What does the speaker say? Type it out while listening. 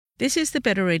This is the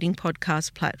Better Reading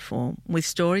Podcast platform with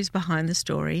stories behind the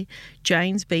story,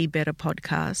 Jane's Be Better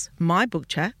podcast, my book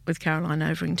chat with Caroline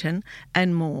Overington,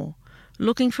 and more.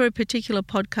 Looking for a particular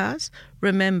podcast?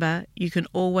 Remember, you can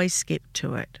always skip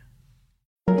to it.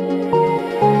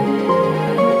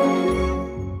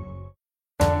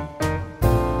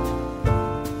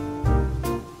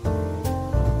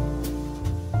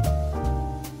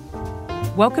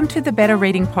 Welcome to the Better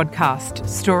Reading Podcast,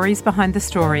 Stories Behind the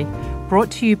Story,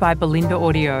 brought to you by Belinda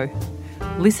Audio.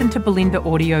 Listen to Belinda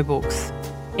audiobooks,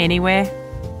 anywhere,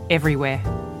 everywhere.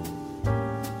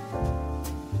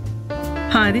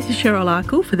 Hi, this is Cheryl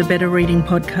Arkle for the Better Reading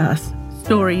Podcast,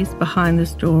 Stories Behind the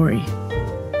Story.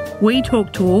 We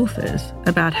talk to authors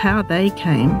about how they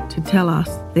came to tell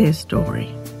us their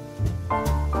story.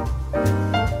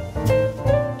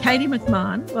 Katie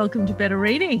McMahon, welcome to Better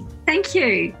Reading. Thank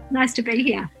you. Nice to be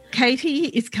here. Katie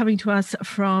is coming to us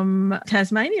from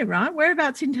Tasmania, right?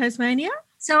 Whereabouts in Tasmania?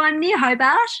 So I'm near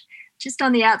Hobart, just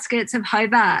on the outskirts of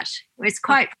Hobart, where it's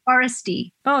quite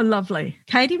foresty. Oh, lovely.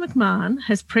 Katie McMahon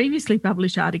has previously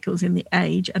published articles in The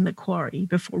Age and The Quarry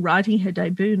before writing her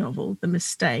debut novel, The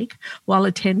Mistake, while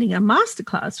attending a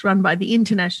masterclass run by the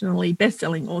internationally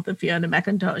best-selling author Fiona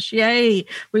McIntosh. Yay,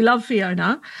 we love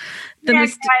Fiona.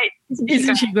 Great.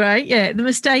 Isn't she great? Yeah. The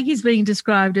Mistake is being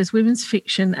described as women's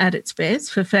fiction at its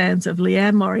best for fans of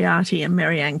Leanne Moriarty and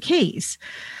Marianne Keyes.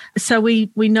 So we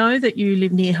know that you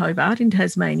live near Hobart in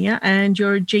Tasmania and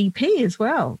you're a GP as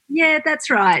well. Yeah, that's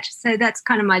right. So that's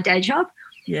kind of my day job.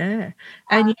 Yeah.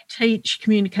 And you teach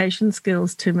communication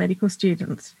skills to medical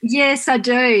students. Yes, I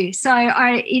do. So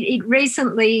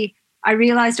recently I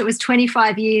realised it was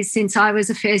 25 years since I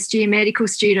was a first-year medical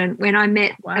student when I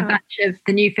met a bunch of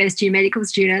the new first-year medical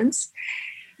students,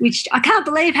 which I can't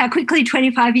believe how quickly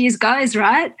 25 years goes,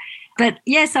 right? But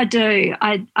yes, I do.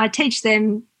 I teach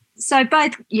them, so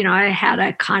both, how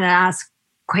to kind of ask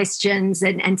questions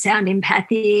and sound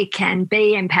empathic and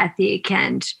be empathic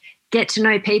and get to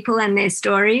know people and their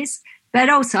stories, but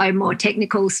also more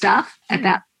technical stuff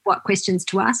about what questions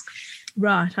to ask.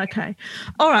 Right, okay.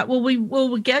 All right, well,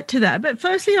 we'll get to that. But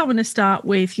firstly, I want to start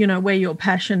with, where your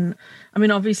passion,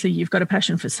 obviously you've got a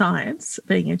passion for science,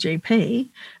 being a GP,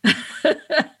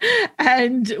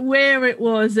 and where it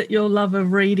was that your love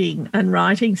of reading and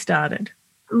writing started.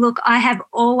 Look, I have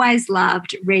always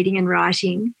loved reading and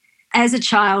writing. As a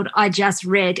child, I just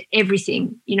read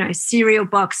everything, cereal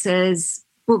boxes,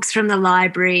 books from the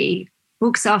library,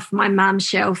 books off my mum's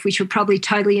shelf, which were probably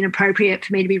totally inappropriate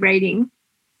for me to be reading.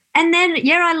 And then,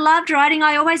 I loved writing.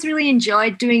 I always really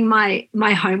enjoyed doing my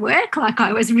homework. Like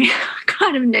I was really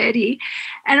kind of nerdy.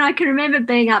 And I can remember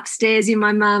being upstairs in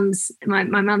my mum's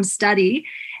study.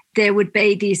 There would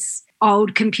be this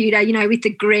old computer, with the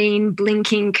green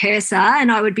blinking cursor,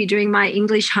 and I would be doing my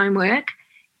English homework.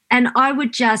 And I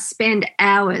would just spend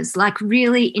hours like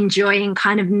really enjoying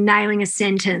kind of nailing a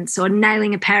sentence or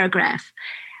nailing a paragraph.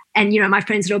 And, my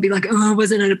friends would all be like, oh,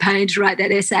 wasn't it a pain to write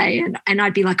that essay? And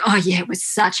I'd be like, oh, yeah, it was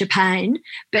such a pain.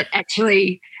 But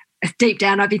actually, deep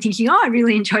down, I'd be thinking, oh, I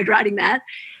really enjoyed writing that.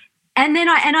 And then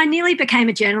I nearly became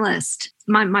a journalist.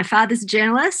 My father's a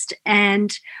journalist,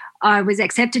 and I was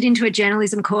accepted into a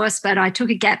journalism course, but I took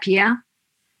a gap year.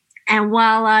 And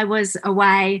while I was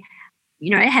away,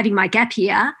 having my gap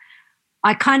year,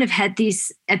 I kind of had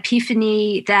this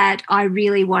epiphany that I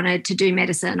really wanted to do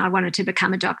medicine. I wanted to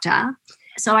become a doctor.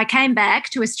 So I came back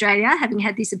to Australia having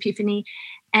had this epiphany,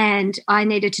 and I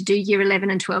needed to do year 11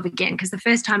 and 12 again because the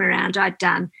first time around I'd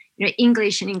done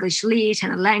English and English lit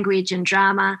and a language and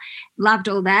drama, loved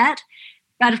all that.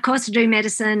 But of course to do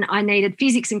medicine I needed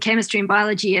physics and chemistry and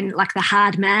biology and like the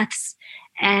hard maths.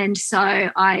 And so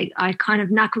I kind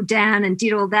of knuckled down and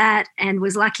did all that and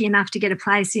was lucky enough to get a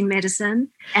place in medicine.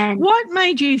 And what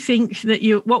made you think that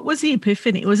what was the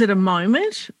epiphany? Was it a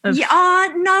moment? No,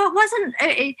 it wasn't.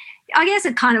 I guess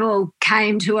it kind of all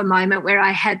came to a moment where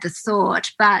I had the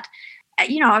thought, but,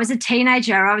 I was a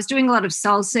teenager. I was doing a lot of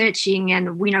soul searching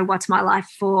and, what's my life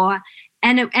for?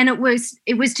 And it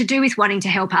was to do with wanting to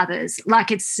help others. Like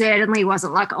it certainly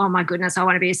wasn't like, oh, my goodness, I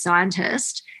want to be a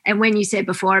scientist. And when you said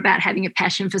before about having a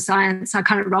passion for science, I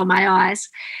kind of rolled my eyes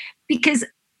because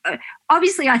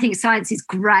obviously I think science is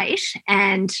great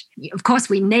and, of course,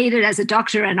 we need it as a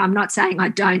doctor, and I'm not saying I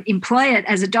don't employ it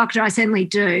as a doctor. I certainly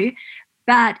do.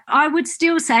 But I would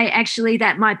still say actually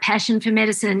that my passion for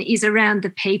medicine is around the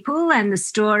people and the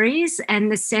stories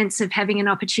and the sense of having an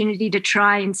opportunity to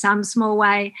try in some small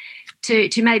way to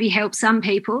maybe help some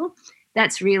people.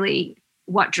 That's really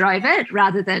what drove it,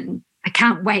 rather than I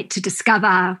can't wait to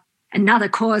discover another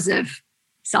cause of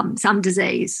some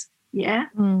disease. Yeah.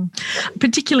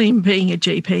 Particularly in being a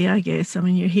GP, I guess. I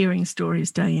mean, you're hearing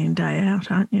stories day in, day out,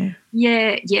 aren't you?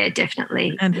 Yeah,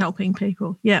 definitely. And helping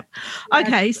people. Yep.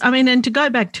 Okay. I mean, and to go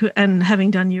back to and having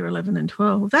done year 11 and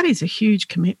 12, that is a huge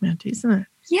commitment, isn't it?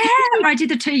 Yeah, I did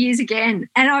the 2 years again.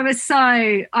 And I was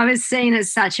seen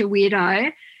as such a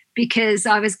weirdo because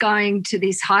I was going to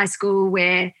this high school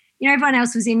where, you know, everyone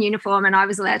else was in uniform and I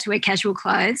was allowed to wear casual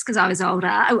clothes because I was older.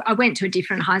 I went to a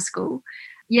different high school.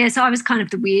 Yeah, so I was kind of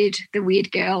the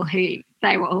weird girl who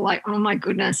they were all like, oh, my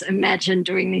goodness, imagine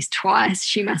doing this twice.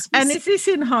 She must be. And is this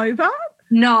in Hobart?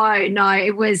 No,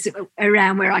 it was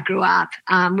around where I grew up,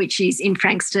 which is in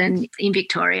Frankston in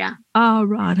Victoria. Oh,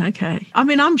 right, okay. I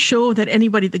mean, I'm sure that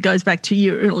anybody that goes back to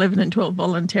year 11 and 12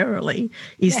 voluntarily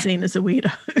is seen as a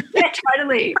weirdo. Yeah,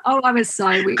 totally. Oh, I was so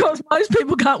weird. Because most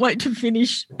people can't wait to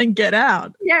finish and get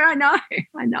out. Yeah,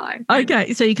 I know.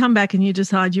 Okay, so you come back and you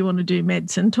decide you want to do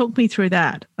medicine. Talk me through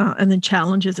that and the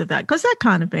challenges of that, because that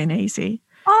can't have been easy.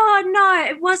 Oh, no,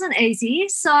 it wasn't easy.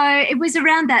 So it was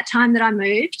around that time that I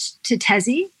moved to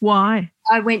Tassie. Why?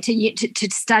 I went to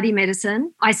study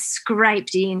medicine. I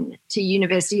scraped in to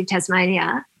University of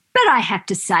Tasmania. But I have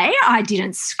to say, I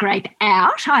didn't scrape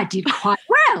out. I did quite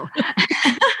well.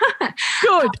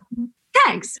 Good.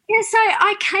 Thanks. Yeah, so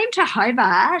I came to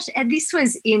Hobart, and this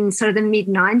was in sort of the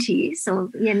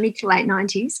mid-90s mid to late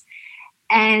 90s,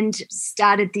 and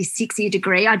started this 6-year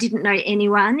degree. I didn't know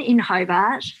anyone in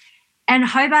Hobart. And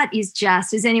Hobart is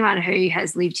just, as anyone who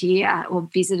has lived here or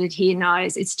visited here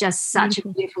knows, it's just such a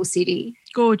beautiful city.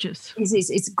 Gorgeous.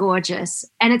 It's gorgeous.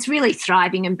 And it's really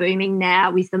thriving and booming now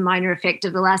with the Mona effect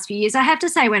of the last few years. I have to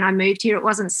say, when I moved here, it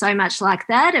wasn't so much like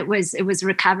that. It was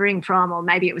recovering from, or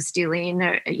maybe it was still in,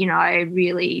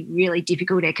 really, really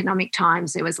difficult economic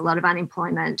times. There was a lot of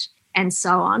unemployment and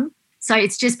so on. So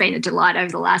it's just been a delight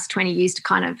over the last 20 years to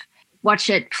kind of watch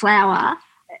it flower.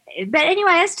 But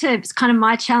anyway, as to kind of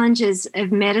my challenges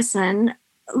of medicine,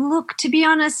 look, to be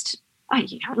honest,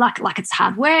 like it's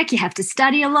hard work. You have to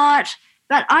study a lot.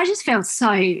 But I just felt so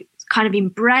kind of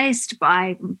embraced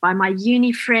by my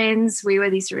uni friends. We were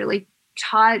this really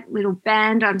tight little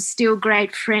band. I'm still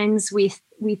great friends with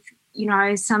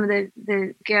some of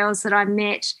the girls that I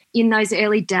met in those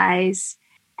early days.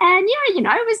 And,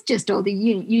 it was just all the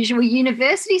usual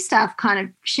university stuff, kind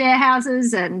of share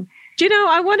houses and... Do you know,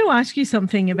 I want to ask you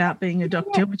something about being a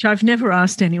doctor, which I've never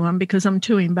asked anyone because I'm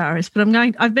too embarrassed, but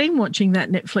I've been watching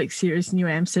that Netflix series, New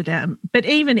Amsterdam, but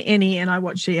even and I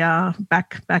watched ER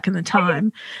back in the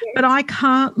time, but I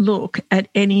can't look at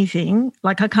anything,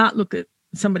 like I can't look at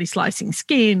somebody slicing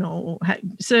skin or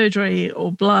surgery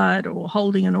or blood or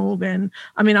holding an organ.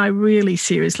 I mean, I really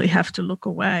seriously have to look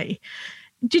away.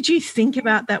 Did you think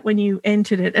about that when you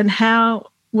entered it, and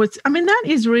how... that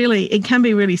is really, it can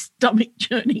be really stomach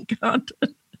churning, can't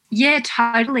it? Yeah,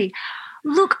 totally.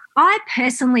 Look, I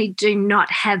personally do not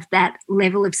have that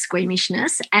level of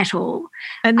squeamishness at all.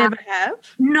 And never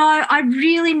have? No, I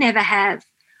really never have.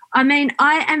 I mean,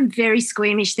 I am very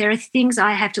squeamish. There are things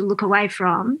I have to look away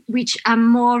from, which are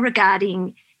more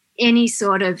regarding any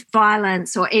sort of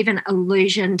violence or even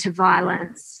allusion to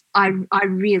violence. I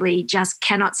really just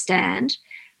cannot stand.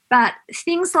 But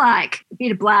things like a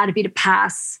bit of blood, a bit of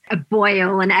pus, a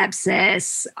boil, an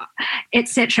abscess,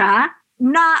 etc.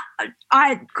 Nah,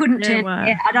 I couldn't turn a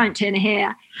hair. I don't turn a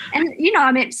hair.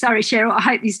 And, sorry, Cheryl, I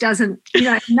hope this doesn't,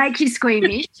 make you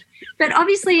squeamish. But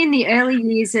obviously in the early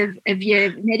years of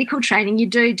your medical training,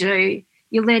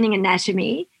 you're learning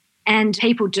anatomy, and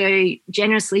people do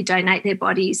generously donate their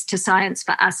bodies to science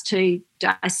for us to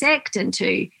dissect and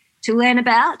to learn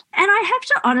about. And I have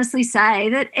to honestly say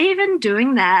that even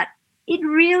doing that,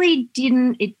 it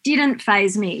didn't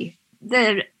faze me.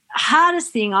 The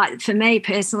hardest thing for me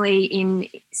personally in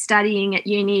studying at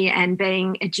uni and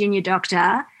being a junior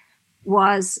doctor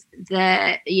was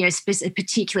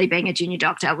particularly being a junior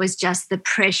doctor, was just the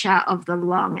pressure of the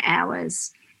long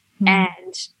hours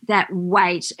and that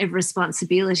weight of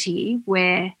responsibility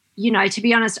where, to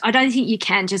be honest, I don't think you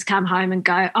can just come home and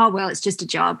go, oh, well, it's just a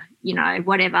job,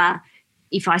 whatever,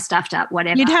 if I stuffed up,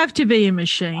 whatever. You'd have to be a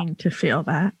machine to feel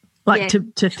that,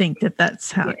 to think that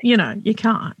that's how, you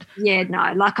can't. Yeah,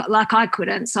 no, like I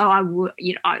couldn't. So I would,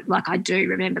 I do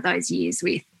remember those years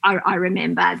I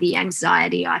remember the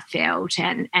anxiety I felt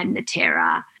and the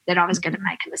terror that I was going to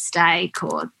make a mistake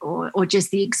or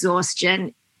just the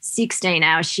exhaustion.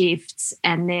 16-hour shifts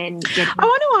and then I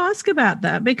want to ask about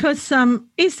that because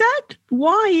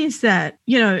why is that?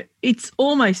 It's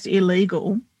almost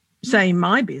illegal, say in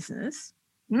my business,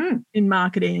 in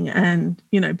marketing and,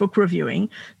 book reviewing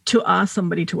to ask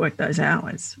somebody to work those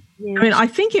hours. Yeah. I mean, I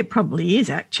think it probably is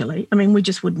actually. I mean, we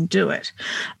just wouldn't do it.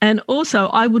 And also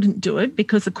I wouldn't do it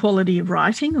because the quality of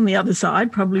writing on the other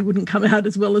side probably wouldn't come out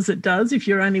as well as it does if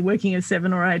you're only working a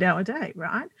 7 or 8 hour day,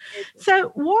 right?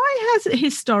 So why has it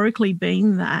historically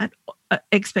been that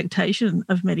expectation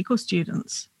of medical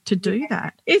students to do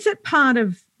that? Is it part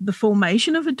of the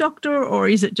formation of a doctor, or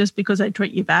is it just because they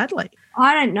treat you badly?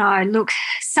 I don't know. Look,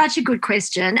 such a good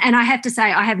question. And I have to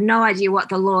say, I have no idea what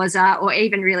the laws are or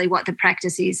even really what the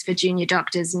practice is for junior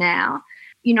doctors now.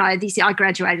 I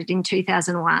graduated in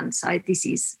 2001. So this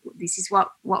is what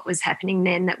was happening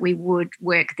then, that we would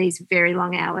work these very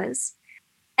long hours.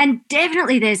 And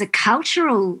definitely there's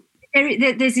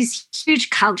this huge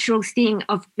cultural thing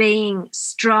of being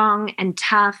strong and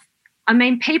tough. I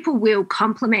mean, people will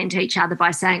compliment each other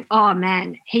by saying, oh,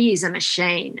 man, he is a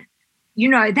machine.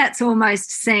 That's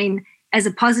almost seen as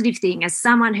a positive thing, as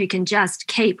someone who can just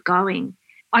keep going.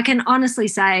 I can honestly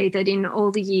say that in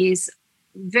all the years,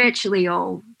 virtually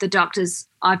all the doctors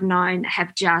I've known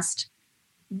have just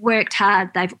worked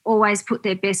hard. They've always put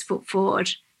their best foot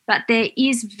forward. But there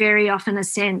is very often a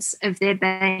sense of there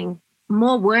being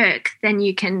more work than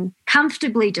you can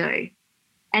comfortably do.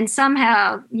 And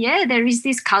somehow, there is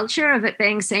this culture of it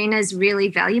being seen as really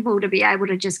valuable to be able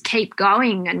to just keep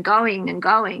going and going and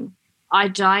going. I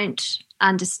don't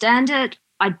understand it.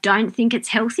 I don't think it's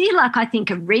healthy. Like, I think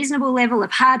a reasonable level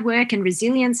of hard work and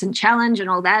resilience and challenge and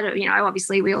all that,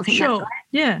 obviously we all think that's right.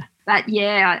 Yeah. But,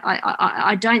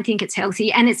 I don't think it's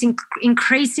healthy, and it's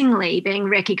increasingly being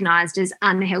recognised as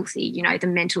unhealthy.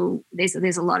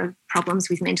 There's a lot of problems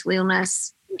with mental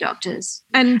illness in doctors.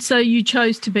 And so you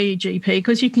chose to be a GP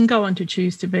because you can go on to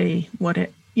choose to be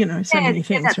many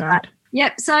things, right?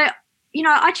 Yep. So,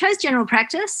 I chose general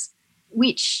practice,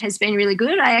 which has been really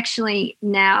good. I actually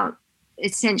now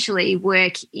essentially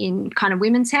work in kind of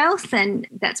women's health, and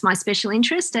that's my special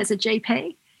interest as a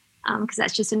GP. Because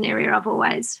that's just an area I've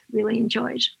always really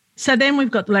enjoyed. So then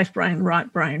we've got left brain,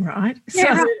 right brain, right?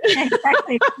 Yeah, right.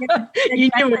 Exactly.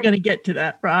 You knew we were going to get to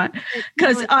that, right?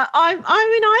 Because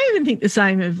I even think the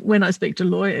same of when I speak to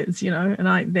lawyers,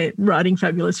 and they're writing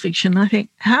fabulous fiction. I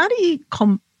think, how do you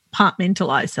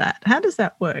compartmentalize that? How does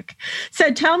that work?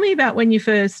 So tell me about when you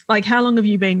first, how long have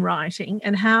you been writing,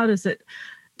 and how does it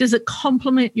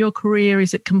complement your career?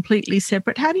 Is it completely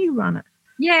separate? How do you run it?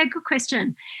 Yeah, good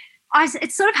question.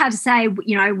 It's sort of hard to say,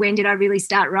 when did I really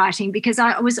start writing, because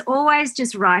I was always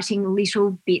just writing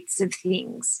little bits of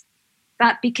things.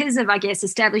 But because of, I guess,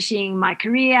 establishing my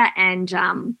career and,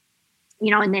 and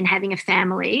then having a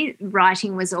family,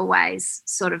 writing was always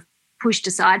sort of pushed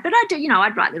aside. But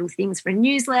I'd write little things for a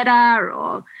newsletter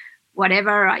or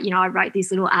whatever. I wrote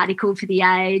this little article for The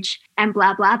Age and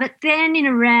blah, blah. But then in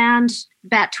around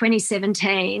about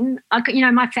 2017,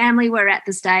 my family were at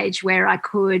the stage where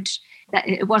that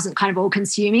it wasn't kind of all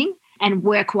consuming, and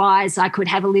work-wise I could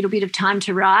have a little bit of time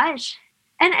to write.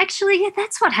 And actually,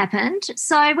 that's what happened.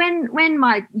 So when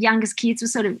my youngest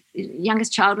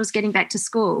child was getting back to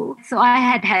school, so I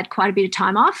had quite a bit of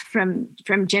time off from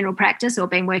general practice, or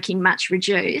been working much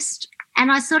reduced.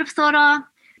 And I sort of thought,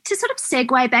 to sort of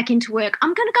segue back into work,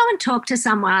 I'm going to go and talk to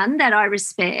someone that I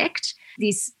respect,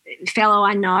 this fellow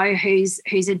I know who's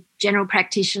a general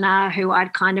practitioner who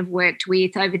I'd kind of worked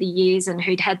with over the years and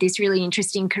who'd had this really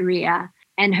interesting career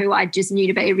and who I just knew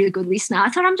to be a really good listener. I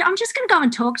thought, I'm just going to go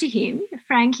and talk to him,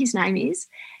 Frank, his name is,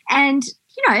 and,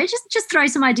 just throw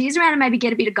some ideas around and maybe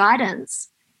get a bit of guidance.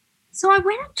 So I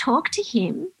went and talked to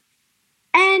him,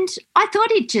 and I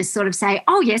thought he'd just sort of say,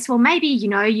 oh, yes, well, maybe,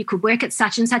 you could work at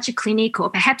such and such a clinic, or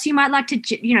perhaps you might like to,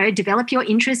 develop your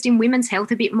interest in women's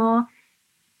health a bit more.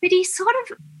 But he sort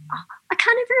of, I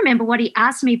can't even remember what he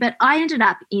asked me, but I ended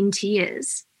up in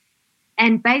tears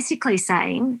and basically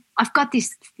saying, I've got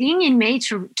this thing in me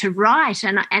to write,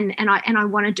 and I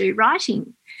want to do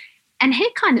writing. And he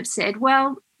kind of said,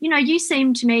 well, you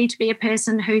seem to me to be a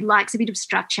person who likes a bit of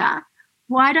structure.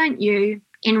 Why don't you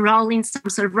enroll in some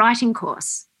sort of writing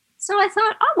course? So I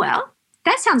thought, oh, well,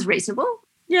 that sounds reasonable.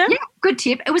 Yeah, good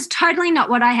tip. It was totally not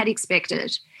what I had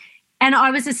expected. And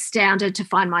I was astounded to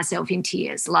find myself in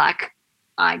tears. Like,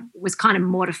 I was kind of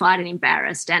mortified and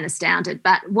embarrassed and astounded.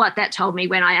 But what that told me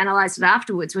when I analysed it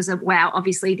afterwards was wow,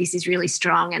 obviously this is really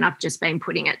strong and I've just been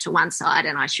putting it to one side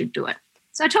and I should do it.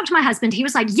 So I talked to my husband. He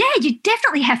was like, yeah, you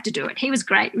definitely have to do it. He was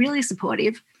great, really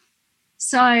supportive.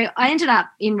 So I ended up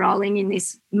enrolling in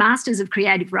this Masters of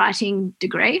Creative Writing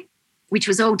degree, which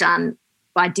was all done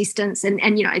by distance. And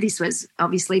this was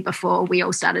obviously before we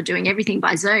all started doing everything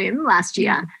by Zoom last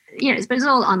year. But it was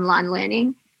all online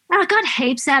learning. And I got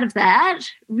heaps out of that,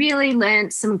 really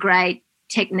learned some great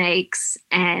techniques,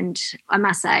 and I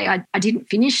must say I didn't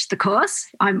finish the course.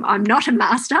 I'm not a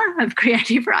master of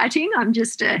creative writing. I'm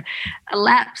just a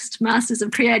lapsed Masters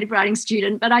of Creative Writing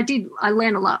student, but I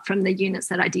learned a lot from the units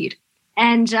that I did.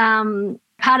 And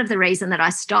part of the reason that I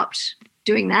stopped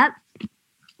doing that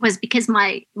was because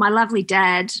my lovely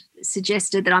dad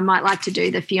suggested that I might like to do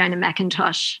the Fiona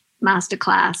McIntosh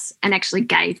masterclass, and actually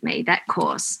gave me that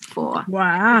course for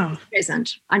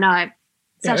present. I know.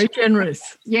 Very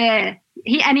generous. Yeah.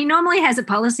 He normally has a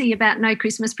policy about no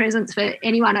Christmas presents for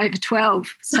anyone over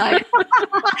 12. So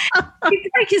he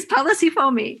broke his policy for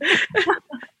me.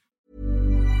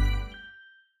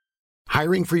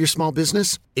 Hiring for your small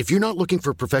business? If you're not looking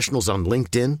for professionals on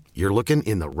LinkedIn, you're looking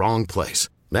in the wrong place.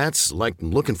 That's like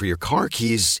looking for your car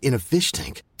keys in a fish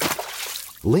tank.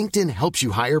 LinkedIn helps you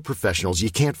hire professionals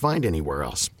you can't find anywhere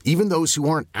else, even those who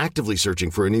aren't actively searching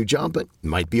for a new job but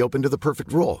might be open to the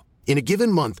perfect role. In a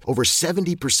given month, over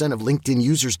 70% of LinkedIn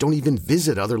users don't even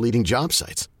visit other leading job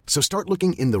sites. So start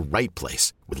looking in the right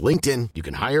place. With LinkedIn, you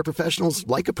can hire professionals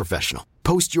like a professional.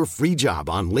 Post your free job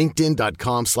on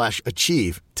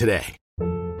linkedin.com/achieve today.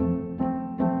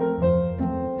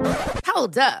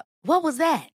 Hold up. What was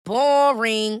that?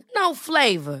 Boring. No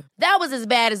flavor. That was as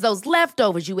bad as those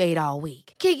leftovers you ate all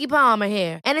week. Keke Palmer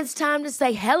here, and it's time to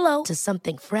say hello to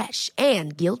something fresh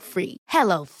and guilt-free.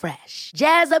 HelloFresh.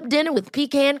 Jazz up dinner with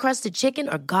pecan-crusted chicken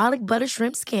or garlic butter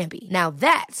shrimp scampi. Now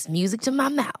that's music to my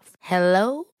mouth.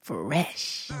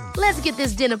 HelloFresh. Let's get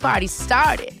this dinner party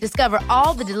started. Discover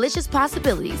all the delicious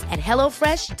possibilities at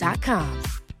HelloFresh.com.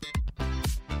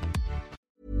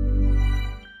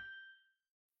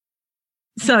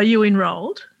 So you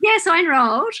enrolled? Yes, I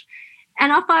enrolled,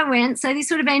 and off I went. So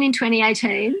this would have been in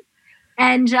 2018.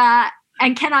 And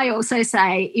can I also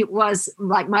say it was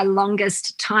like my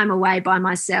longest time away by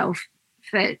myself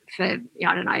for I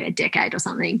don't know, a decade or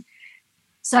something.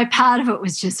 So part of it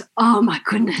was just, oh my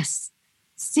goodness,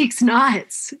 6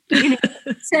 nights in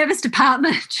a service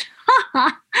department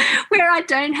where I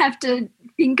don't have to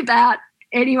think about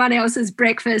anyone else's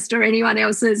breakfast or anyone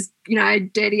else's,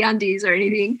 dirty undies or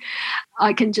anything.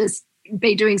 I can just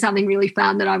be doing something really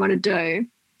fun that I want to do.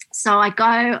 So I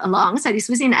go along. So this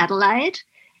was in Adelaide,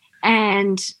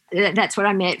 and that's where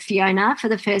I met Fiona for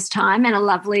the first time, and a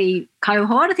lovely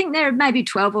cohort. I think there were maybe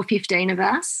 12 or 15 of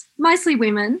us, mostly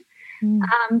women.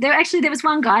 There was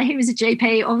one guy who was a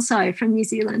GP also from New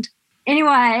Zealand.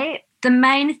 Anyway, the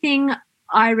main thing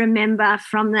I remember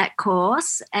from that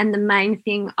course, and the main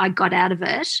thing I got out of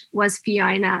it, was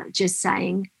Fiona just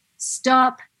saying,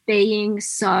 stop being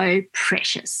so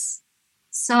precious.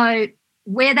 So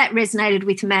where that resonated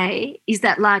with me is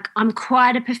that, like, I'm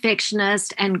quite a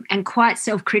perfectionist and quite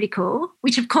self-critical,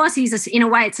 which of course is, in a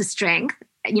way, it's a strength,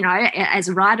 as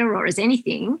a writer or as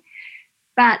anything.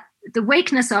 But the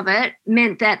weakness of it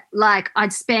meant that, like,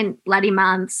 I'd spent bloody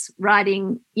months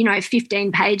writing,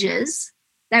 15 pages.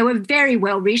 They were very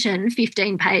well written,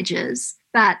 15 pages,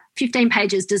 but 15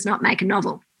 pages does not make a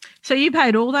novel. So you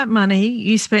paid all that money.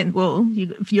 You spent,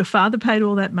 your father paid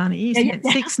all that money. You spent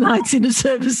 6 nights in a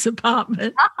service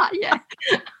apartment. Yeah.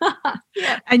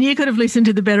 Yeah. And you could have listened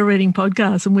to the Better Reading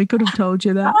podcast and we could have told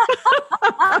you that.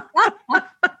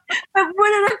 It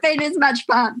wouldn't have been as much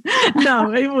fun.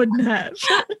 No, it wouldn't have.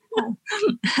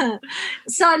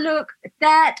 So, look,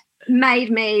 that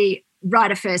made me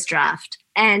write a first draft.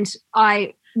 And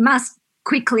I must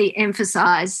quickly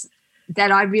emphasise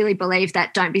that I really believe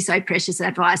that don't be so precious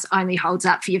advice only holds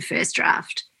up for your first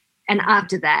draft. And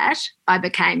after that, I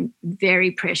became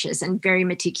very precious and very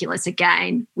meticulous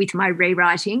again with my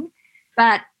rewriting.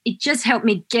 But it just helped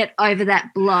me get over that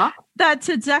block. That's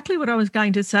exactly what I was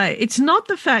going to say. It's not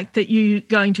the fact that you're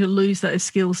going to lose those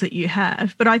skills that you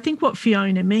have, but I think what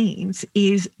Fiona means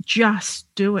is just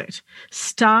do it.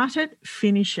 Start it,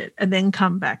 finish it, and then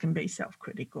come back and be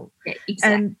self-critical. Yeah,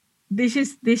 exactly. And this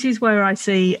is where I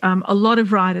see a lot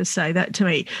of writers say that to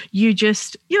me. You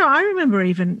just, I remember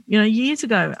even, years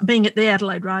ago being at the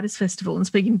Adelaide Writers Festival and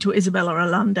speaking to Isabella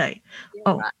Allende.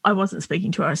 Yeah, right. I wasn't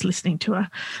speaking to her, I was listening to her.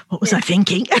 What was I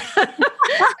thinking? But,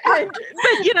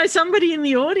 somebody in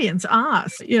the audience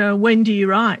asked, when do you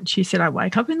write? She said, I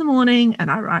wake up in the morning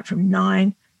and I write from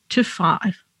 9 to 5.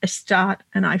 I start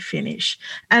and I finish.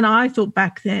 And I thought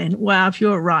back then, wow, if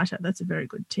you're a writer, that's a very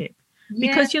good tip.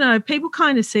 Yeah. Because, people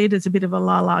kind of see it as a bit of a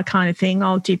la-la kind of thing.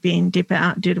 I'll dip in, dip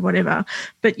out, do whatever.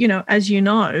 But, as you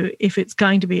know, if it's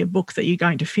going to be a book that you're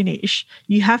going to finish,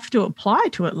 you have to apply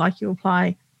to it like you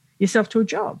apply yourself to a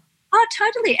job. Oh,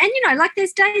 totally. And, like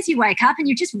there's days you wake up and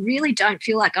you just really don't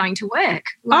feel like going to work.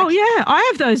 Oh, yeah. I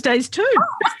have those days too.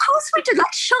 Oh, of course we do.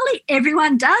 Like surely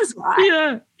everyone does, right?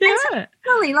 Yeah, yeah.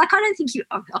 Really, like I don't think you,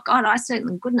 oh God, I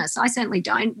certainly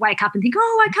don't wake up and think,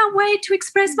 oh, I can't wait to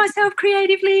express myself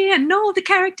creatively and all the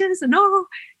characters and all,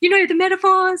 the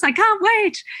metaphors. I can't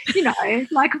wait.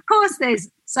 Like of course there's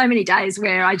so many days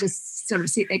where I just sort of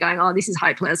sit there going, oh, this is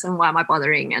hopeless and why am I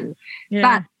bothering?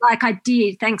 But like I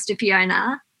did, thanks to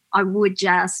Fiona, I would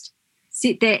just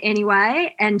sit there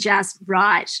anyway and just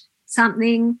write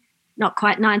something, not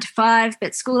quite 9 to 5,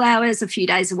 but school hours, a few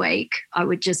days a week. I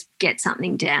would just get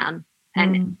something down.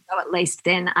 And so at least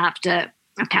then after,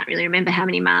 I can't really remember how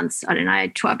many months, I don't know,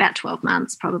 about 12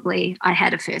 months probably, I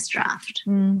had a first draft.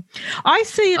 I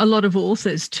see a lot of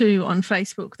authors too on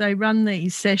Facebook. They run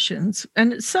these sessions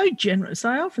and it's so generous.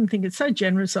 I often think it's so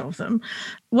generous of them.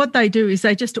 What they do is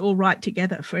they just all write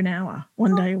together for an hour,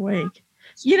 one day a week.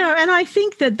 And I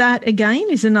think that again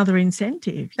is another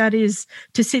incentive. That is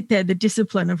to sit there, the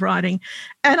discipline of writing.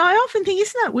 And I often think,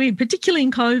 isn't that weird, particularly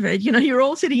in COVID, you're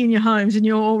all sitting in your homes and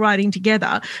you're all writing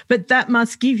together, but that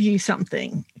must give you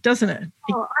something, doesn't it?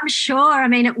 Oh, I'm sure. I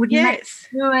mean, it would make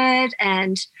you do it,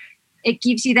 and it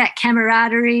gives you that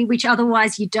camaraderie, which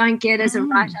otherwise you don't get as a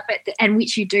writer, and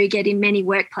which you do get in many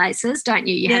workplaces, don't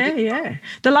you? Yeah.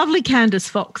 The lovely Candice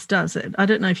Fox does it. I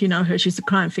don't know if you know her. She's a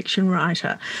crime fiction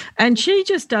writer. And she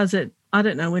just does it, I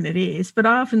don't know when it is, but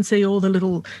I often see all the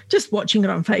little, just watching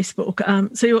it on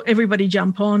Facebook, see everybody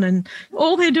jump on and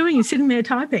all they're doing is sitting there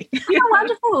typing. Oh,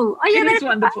 wonderful. Oh, yeah, that's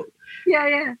wonderful.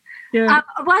 Yeah.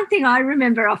 One thing I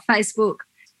remember off Facebook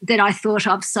that I thought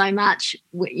of so much,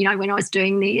 when I was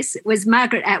doing this, was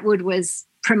Margaret Atwood was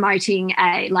promoting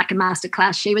a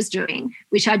masterclass she was doing,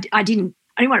 which I didn't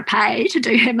want to pay to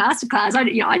do her masterclass.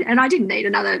 I didn't need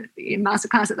another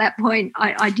masterclass at that point.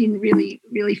 I didn't really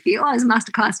feel I was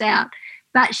masterclassed out.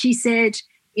 But she said,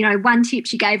 one tip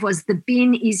she gave was the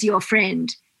bin is your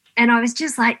friend. And I was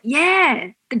just like,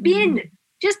 yeah, the bin.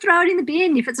 Just throw it in the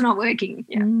bin if it's not working.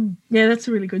 Yeah, that's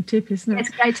a really good tip, isn't it? That's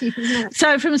a great tip, isn't it?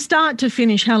 So from start to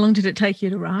finish, how long did it take you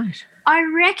to write? I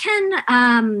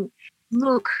reckon,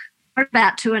 for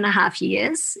about 2.5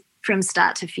 years from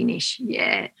start to finish,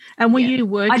 yeah. And were you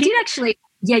working? I did actually,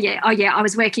 yeah. Oh, yeah, I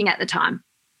was working at the time.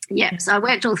 Yeah, so I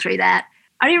worked all through that.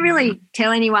 I didn't really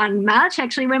tell anyone much.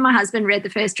 Actually, when my husband read the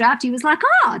first draft, he was like,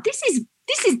 oh, this is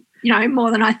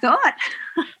more than I thought.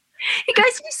 He goes,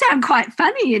 you sound quite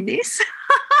funny in this.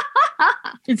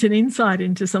 It's an insight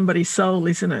into somebody's soul,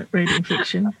 isn't it, reading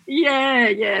fiction?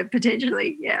 Yeah,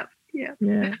 potentially,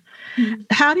 yeah.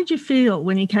 How did you feel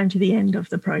when you came to the end of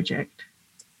the project?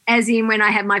 As in when I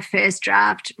had my first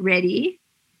draft ready?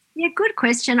 Yeah, good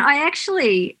question. I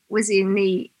actually was in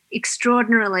the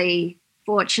extraordinarily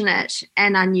fortunate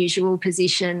and unusual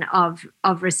position of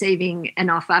receiving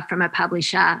an offer from a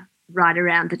publisher right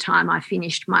around the time I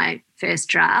finished my first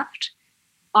draft.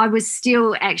 I was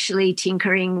still actually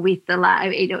tinkering with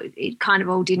it kind of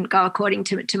all didn't go according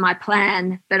to my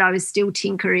plan, but I was still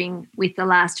tinkering with the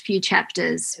last few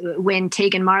chapters when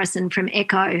Tegan Morrison from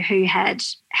Echo, who had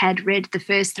read the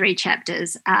first 3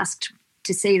 chapters, asked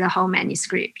to see the whole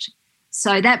manuscript.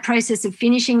 So that process of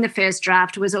finishing the first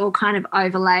draft was all kind of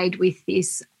overlaid with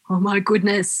this, oh my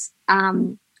goodness,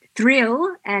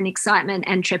 thrill and excitement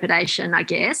and trepidation, I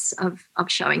guess, of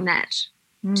showing that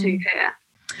to her.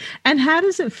 And how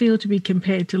does it feel to be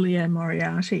compared to Liane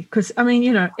Moriarty? Because,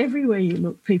 everywhere you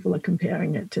look, people are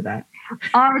comparing it to that.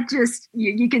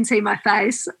 You can see my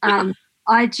face.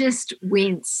 I just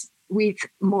wince with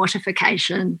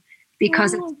mortification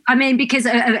because of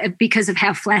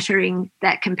how flattering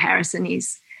that comparison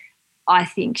is. I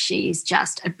think she's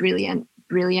just a brilliant,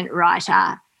 brilliant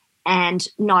writer, and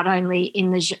not only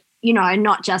in the,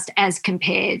 not just as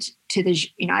compared to the,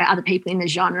 other people in the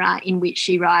genre in which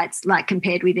she writes, like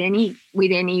compared with any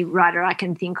writer I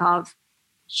can think of.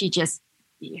 She just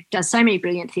does so many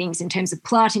brilliant things in terms of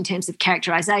plot, in terms of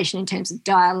characterization, in terms of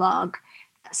dialogue.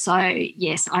 So,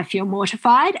 yes, I feel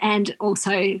mortified and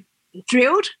also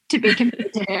thrilled to be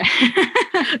compared to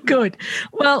her. Good.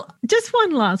 Well, just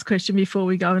one last question before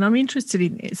we go, and I'm interested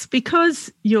in this because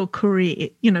your career,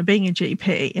 being a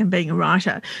GP and being a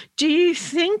writer, do you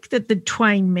think that the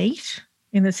twain meet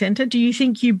in the centre? Do you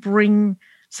think you bring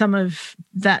some of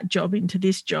that job into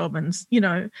this job and,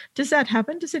 does that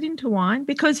happen? Does it intertwine?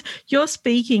 Because you're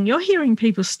hearing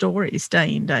people's stories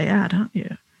day in, day out, aren't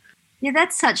you? Yeah,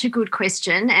 that's such a good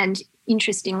question, and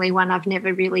interestingly one I've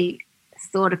never really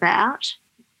thought about.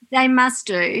 They must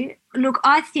do. Look,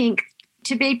 I think,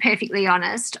 to be perfectly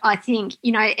honest, I think,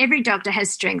 every doctor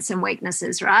has strengths and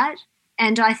weaknesses, right?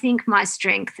 And I think my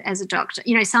strength as a doctor,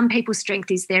 some people's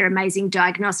strength is their amazing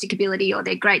diagnostic ability or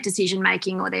their great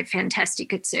decision-making or they're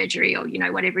fantastic at surgery or,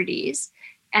 whatever it is.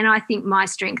 And I think my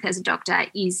strength as a doctor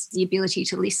is the ability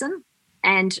to listen.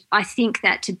 And I think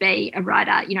that to be a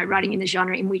writer, writing in the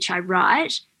genre in which I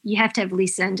write, you have to have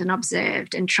listened and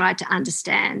observed and tried to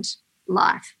understand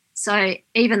life. So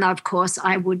even though, of course,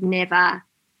 I would never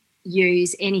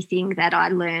use anything that I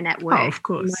learn at work. Oh, of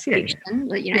course, fiction,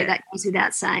 that goes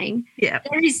without saying. Yeah,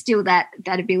 there is still that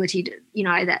ability to,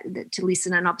 that to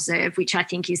listen and observe, which I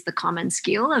think is the common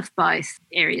skill of both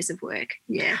areas of work.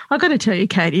 Yeah, I've got to tell you,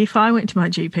 Katie, if I went to my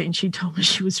GP and she told me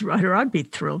she was a writer, I'd be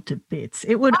thrilled to bits.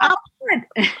 It would up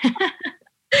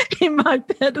in my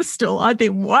pedestal. I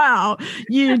think, wow,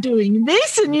 you're doing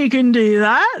this and you can do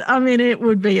that. I mean, it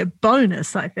would be a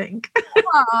bonus, I think.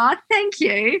 Oh, thank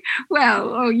you.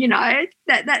 Well,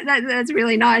 that's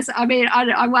really nice. I mean,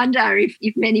 I wonder if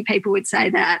many people would say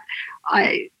that.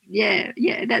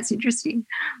 Yeah, that's interesting.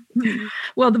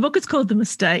 Well, the book is called The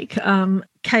Mistake.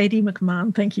 Katie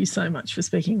McMahon, thank you so much for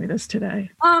speaking with us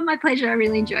today. Oh, my pleasure. I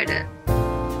really enjoyed it.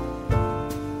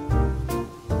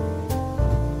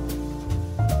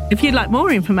 If you'd like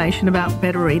more information about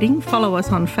Better Reading, follow us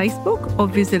on Facebook or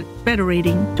visit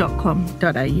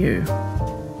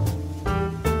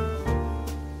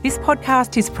betterreading.com.au. This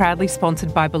podcast is proudly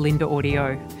sponsored by Belinda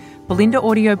Audio. Belinda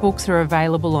audiobooks are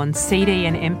available on CD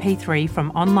and MP3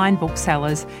 from online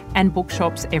booksellers and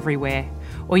bookshops everywhere,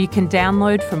 or you can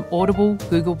download from Audible,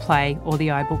 Google Play or the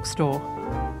iBook Store.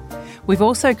 We've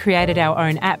also created our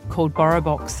own app called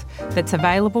BorrowBox that's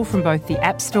available from both the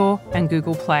App Store and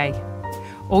Google Play.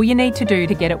 All you need to do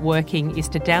to get it working is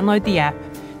to download the app,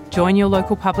 join your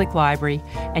local public library,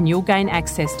 and you'll gain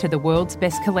access to the world's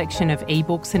best collection of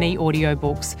ebooks and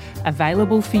e-audiobooks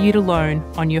available for you to loan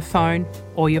on your phone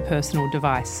or your personal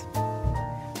device.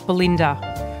 Belinda,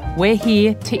 we're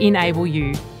here to enable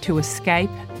you to escape,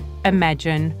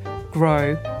 imagine,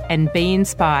 grow, and be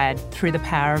inspired through the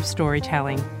power of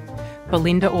storytelling.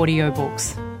 Belinda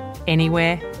Audiobooks.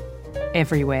 Anywhere,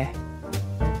 everywhere.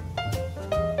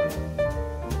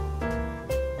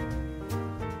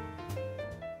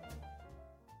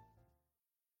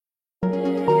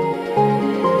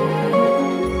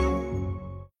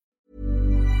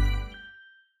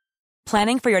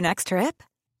 Planning for your next trip?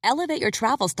 Elevate your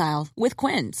travel style with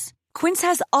Quince. Quince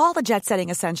has all the jet-setting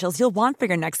essentials you'll want for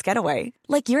your next getaway,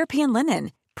 like European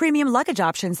linen, premium luggage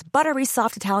options, buttery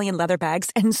soft Italian leather bags,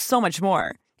 and so much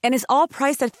more. And is all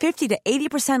priced at 50 to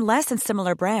 80% less than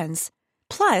similar brands.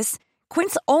 Plus,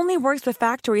 Quince only works with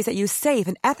factories that use safe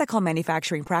and ethical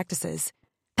manufacturing practices.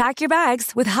 Pack your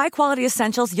bags with high-quality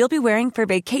essentials you'll be wearing for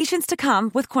vacations to come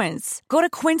with Quince. Go to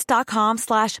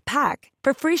quince.com/pack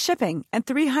for free shipping and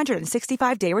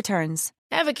 365-day returns.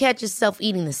 Ever catch yourself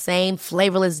eating the same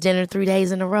flavorless dinner 3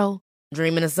 days in a row?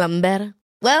 Dreaming of something better?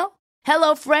 Well,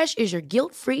 HelloFresh is your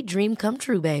guilt-free dream come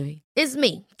true, baby. It's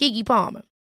me, Keke Palmer.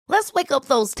 Let's wake up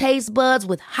those taste buds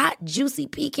with hot, juicy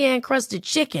pecan-crusted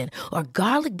chicken or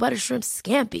garlic butter shrimp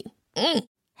scampi.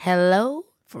 Hello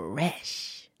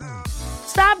Fresh.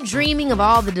 Stop dreaming of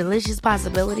all the delicious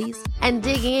possibilities and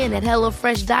dig in at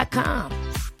HelloFresh.com.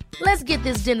 Let's get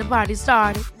this dinner party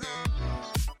started.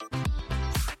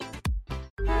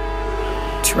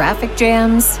 Traffic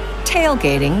jams,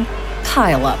 tailgating,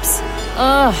 pile-ups.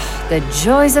 Ugh, the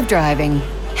joys of driving.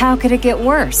 How could it get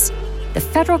worse? The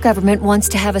federal government wants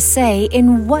to have a say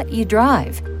in what you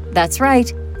drive. That's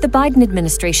right. The Biden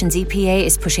administration's EPA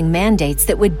is pushing mandates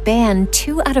that would ban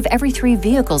 2 out of every 3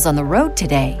 vehicles on the road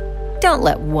today. Don't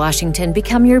let Washington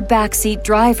become your backseat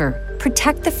driver.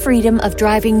 Protect the freedom of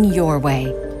driving your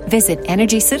way. Visit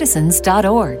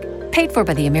EnergyCitizens.org. Paid for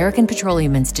by the American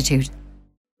Petroleum Institute.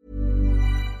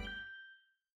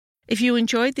 If you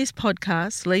enjoyed this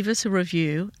podcast, leave us a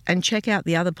review and check out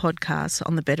the other podcasts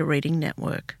on the Better Reading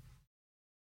Network.